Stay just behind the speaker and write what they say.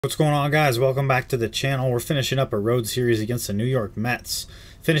What's going on, guys? Welcome back to the channel. We're finishing up a road series against the New York Mets.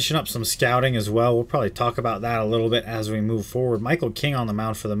 Finishing up some scouting as well. We'll probably talk about that a little bit as we move forward. Michael King on the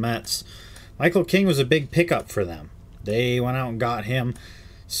mound for the Mets. Michael King was a big pickup for them. They went out and got him.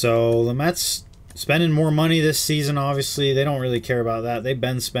 So the Mets spending more money this season, obviously. They don't really care about that. They've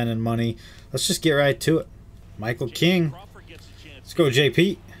been spending money. Let's just get right to it. Michael King. Let's go,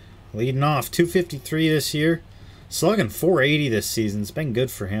 JP. Leading off. 253 this year. Slugging 480 this season. It's been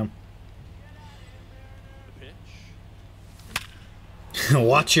good for him.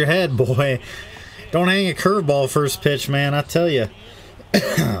 Watch your head, boy. Don't hang a curveball first pitch, man. I tell you.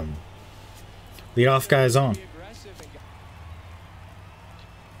 Lead off guys on.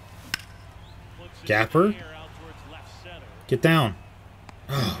 Gapper. Get down.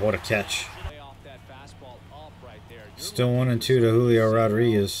 Oh, what a catch. Still 1-2 to Julio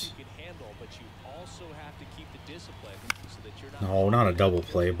Rodriguez. No, not a double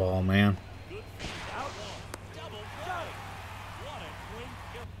play ball, man.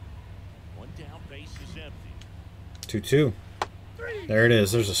 2-2. There it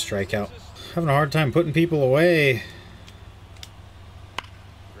is. There's a strikeout. Having a hard time putting people away.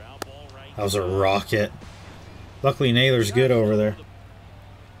 That was a rocket. Luckily, Naylor's good over there.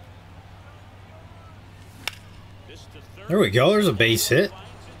 There we go. There's a base hit.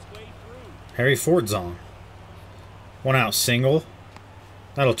 Harry Ford's on. One out single.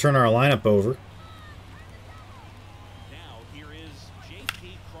 That'll turn our lineup over.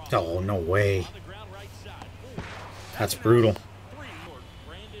 Oh, no way. That's brutal.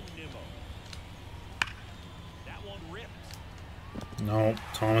 No,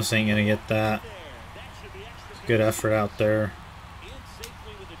 Thomas ain't gonna get that. Good effort out there.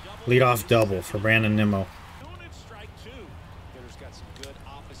 Leadoff double for Brandon Nimmo.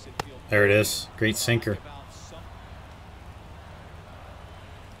 There it is. Great sinker.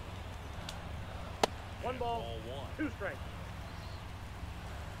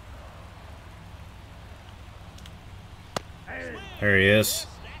 There he is.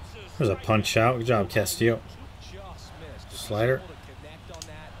 There's a punch out. Good job, Castillo. Slider.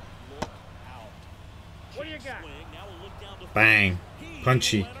 Bang.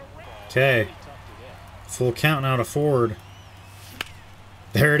 Punchy. Okay. Full count now to Ford.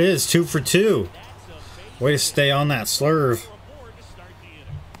 There it is. 2 for 2. Way to stay on that slurve.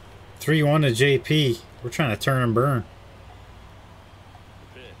 3-1 to JP. We're trying to turn and burn.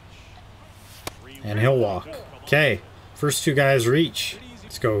 And he'll walk. Okay. First two guys reach.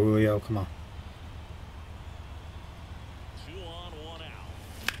 Let's go, Julio. Come on.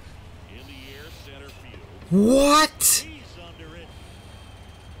 What?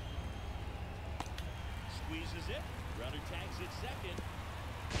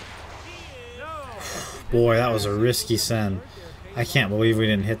 Boy, that was a risky send. I can't believe we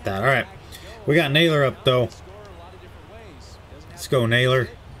didn't hit that. All right. We got Naylor up, though. Let's go, Naylor.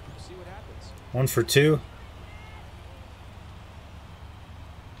 1 for 2.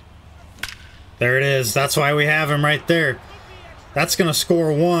 There it is. That's why we have him right there. That's going to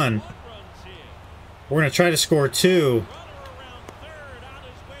score 1. We're going to try to score 2.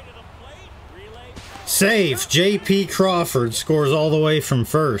 Save. J.P. Crawford scores all the way from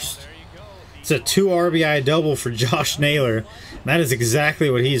first. It's a 2 RBI double for Josh Naylor. And that is exactly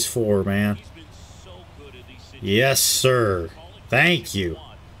what he's for, man. Yes, sir. Thank you.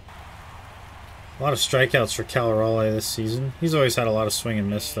 A lot of strikeouts for Cal Raleigh this season. He's always had a lot of swing and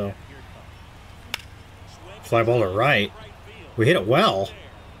miss, though. Fly ball to right. We hit it well.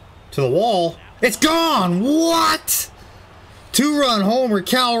 To the wall. It's gone! What? 2-run homer,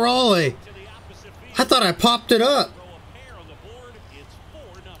 Cal Raleigh. I thought I popped it up.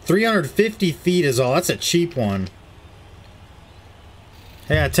 350 feet is all. That's a cheap one.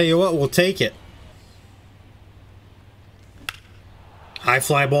 Hey, I tell you what, we'll take it. High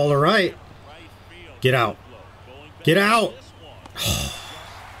fly ball to right. Get out. Get out!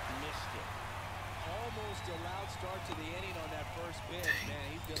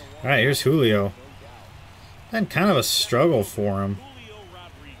 Alright, here's Julio. Been kind of a struggle for him.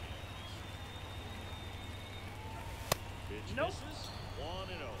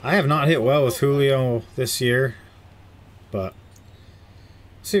 I have not hit well with Julio this year, but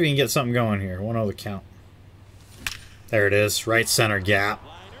let's see if we can get something going here. 1-0 the count. There it is. Right center gap.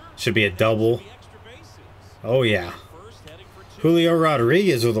 Should be a double. Oh, yeah. Julio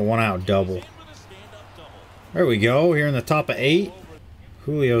Rodriguez with a 1-out double. There we go. Here in the top of 8.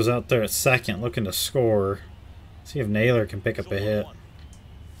 Julio's out there at second looking to score. See if Naylor can pick up a hit.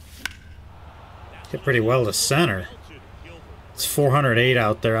 Hit pretty well to center. It's 408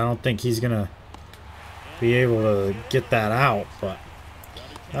 out there. I don't think he's going to be able to get that out, but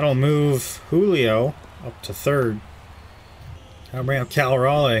That'll move Julio up to third. That'll bring up Cal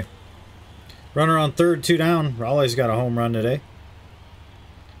Raleigh. Runner on third, 2 down. Raleigh's got a home run today.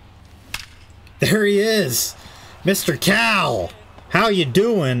 There he is. Mr. Cal. How you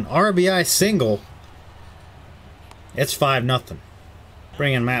doing? RBI single. It's 5-0.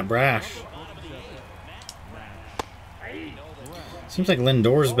 Bring in Matt Brash. Seems like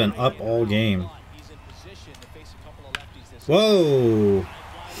Lindor's been up all game. Whoa.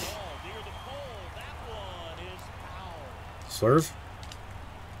 Swerve.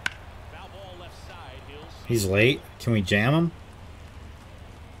 He's late. Can we jam him?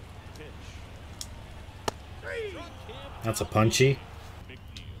 That's a punchy.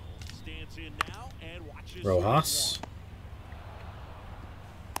 Rojas.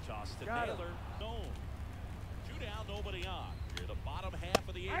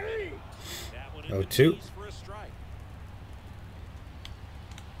 0-2.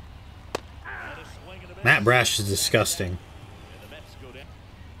 Matt Brash is disgusting.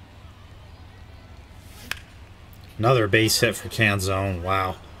 Another base hit for Canzone.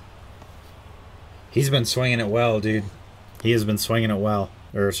 Wow. He's been swinging it well, dude. He has been swinging it well.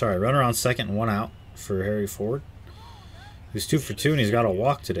 Or, sorry, runner on second and 1 out for Harry Ford. He's 2 for 2 and he's got a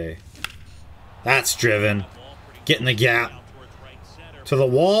walk today. That's driven. Getting the gap. To the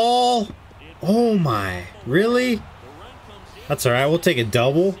wall. Oh my. Really? That's alright. We'll take a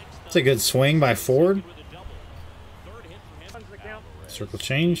double. It's a good swing by Ford. Circle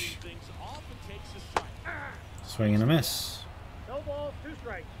change. Swing and a miss.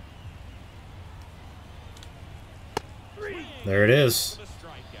 There it is.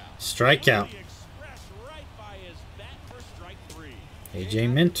 Strikeout.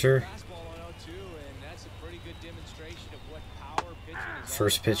 AJ Minter.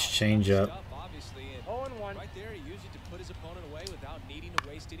 First pitch changeup.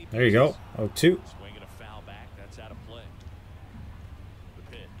 There you go. 0-2.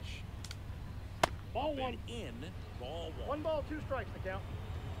 Ball 1. 1 ball, 2 strikes the count.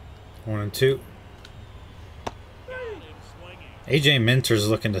 1-2. AJ Minter's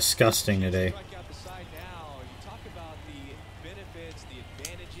looking disgusting today.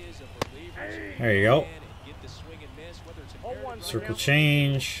 There you go. Circle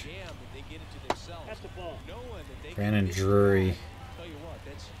change. Brandon Drury.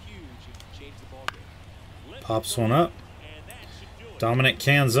 Pops one up. Dominic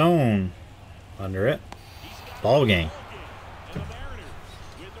Canzone. Under it. Ball game.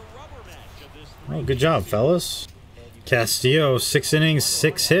 Oh, good job, fellas. Castillo, 6 innings,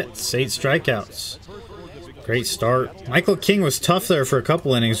 6 hits, 8 strikeouts. Great start. Michael King was tough there for a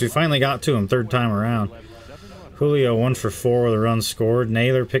couple innings. We finally got to him 3rd time around. Julio 1 for 4 with a run scored.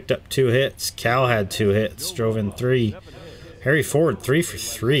 Naylor picked up 2 hits. Cal had 2 hits, drove in 3. Harry Ford 3 for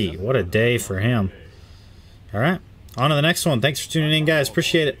 3. What a day for him. All right, on to the next one. Thanks for tuning in, guys.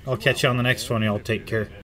 Appreciate it. I'll catch you on the next one. Y'all take care.